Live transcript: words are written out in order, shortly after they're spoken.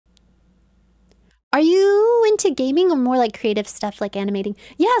you into gaming or more like creative stuff like animating?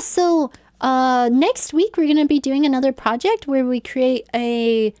 Yeah, so next week we're gonna be doing another project where we create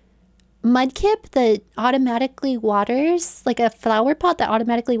a mudkip that automatically waters, like a flower pot that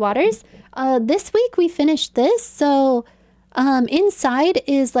automatically waters. This week we finished this, so inside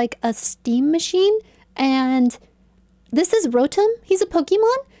is like a steam machine, and this is Rotom. He's a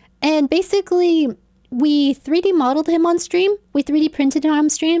Pokemon, and basically we 3D modeled him on stream, we 3D printed him on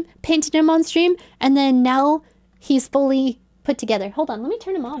stream, painted him on stream, and then now he's fully put together. Hold on, let me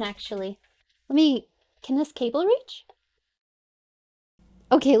turn him on actually. Can this cable reach?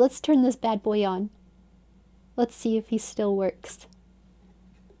 Okay, let's turn this bad boy on. Let's see if he still works.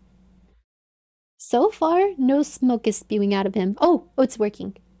 So far, no smoke is spewing out of him. Oh, it's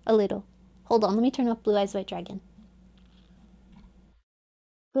working. A little. Hold on, let me turn off Blue Eyes White Dragon.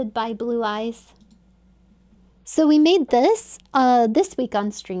 Goodbye, Blue Eyes. So we made this this week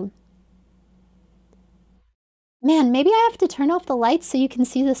on stream. Man, maybe I have to turn off the lights so you can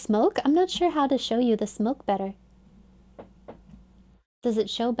see the smoke. I'm not sure how to show you the smoke better. Does it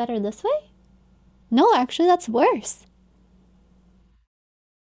show better this way? No, actually that's worse.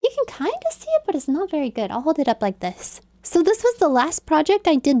 You can kind of see it, but it's not very good. I'll hold it up like this. So this was the last project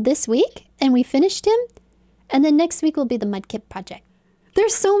I did this week, and we finished him. And then next week will be the Mudkip project.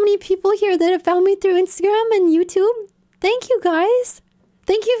 There's so many people here that have found me through Instagram and YouTube. Thank you guys.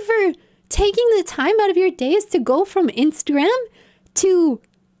 Thank you for taking the time out of your days to go from Instagram to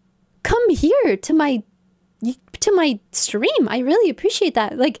come here to my stream. I really appreciate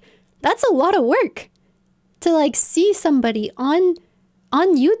that. Like, that's a lot of work to like see somebody on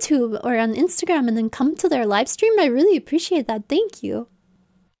YouTube or on Instagram and then come to their live stream. I really appreciate that. Thank you.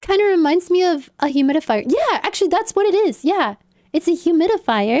 Kind of reminds me of a humidifier. Yeah, actually that's what it is. Yeah. It's a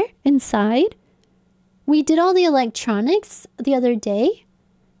humidifier inside. We did all the electronics the other day.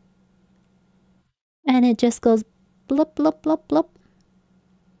 And it just goes blop, blop, blop, blop.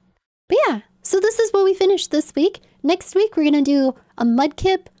 But yeah, so this is what we finished this week. Next week, we're going to do a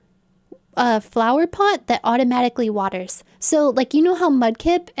Mudkip flower pot that automatically waters. So, like, you know how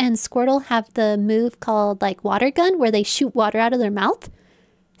Mudkip and Squirtle have the move called, like, water gun, where they shoot water out of their mouth?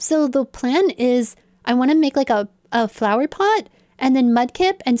 So the plan is, I want to make, like, a flower pot, and then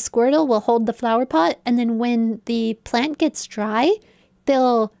Mudkip and Squirtle will hold the flower pot, and then when the plant gets dry,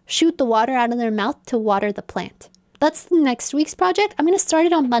 they'll shoot the water out of their mouth to water the plant. That's next week's project. I'm going to start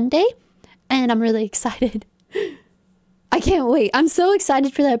it on Monday, and I'm really excited. I can't wait. I'm so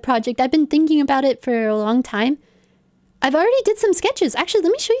excited for that project. I've been thinking about it for a long time. I've already did some sketches. Actually,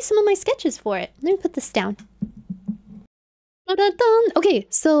 let me show you some of my sketches for it. Let me put this down. Okay,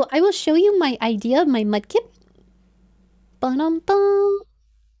 so I will show you my idea of my Mudkip. Hold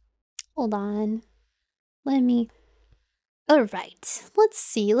on. Alright, let's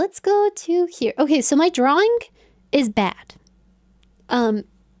see. Let's go to here. Okay, so my drawing is bad. So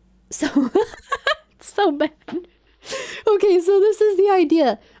it's so bad. Okay, so this is the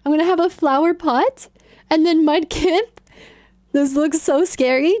idea. I'm gonna have a flower pot and then Mudkip. This looks so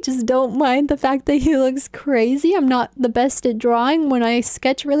scary. Just don't mind the fact that he looks crazy. I'm not the best at drawing when I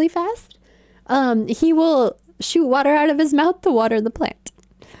sketch really fast. He will shoot water out of his mouth to water the plant.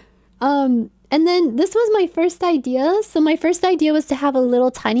 And then this was my first idea. So my first idea was to have a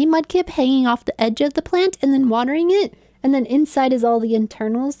little tiny Mudkip hanging off the edge of the plant and then watering it. And then inside is all the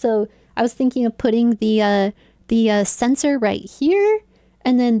internals. So I was thinking of putting the sensor right here.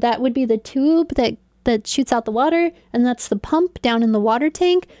 And then that would be the tube that shoots out the water. And that's the pump down in the water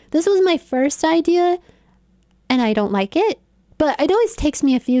tank. This was my first idea. And I don't like it. But it always takes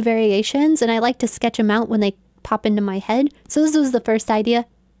me a few variations. And I like to sketch them out when they pop into my head. So this was the first idea.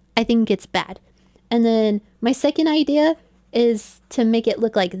 I think it's bad. And then my second idea is to make it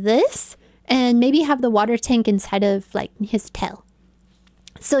look like this and maybe have the water tank inside of like his tail.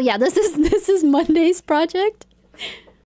 So yeah, this is Monday's project.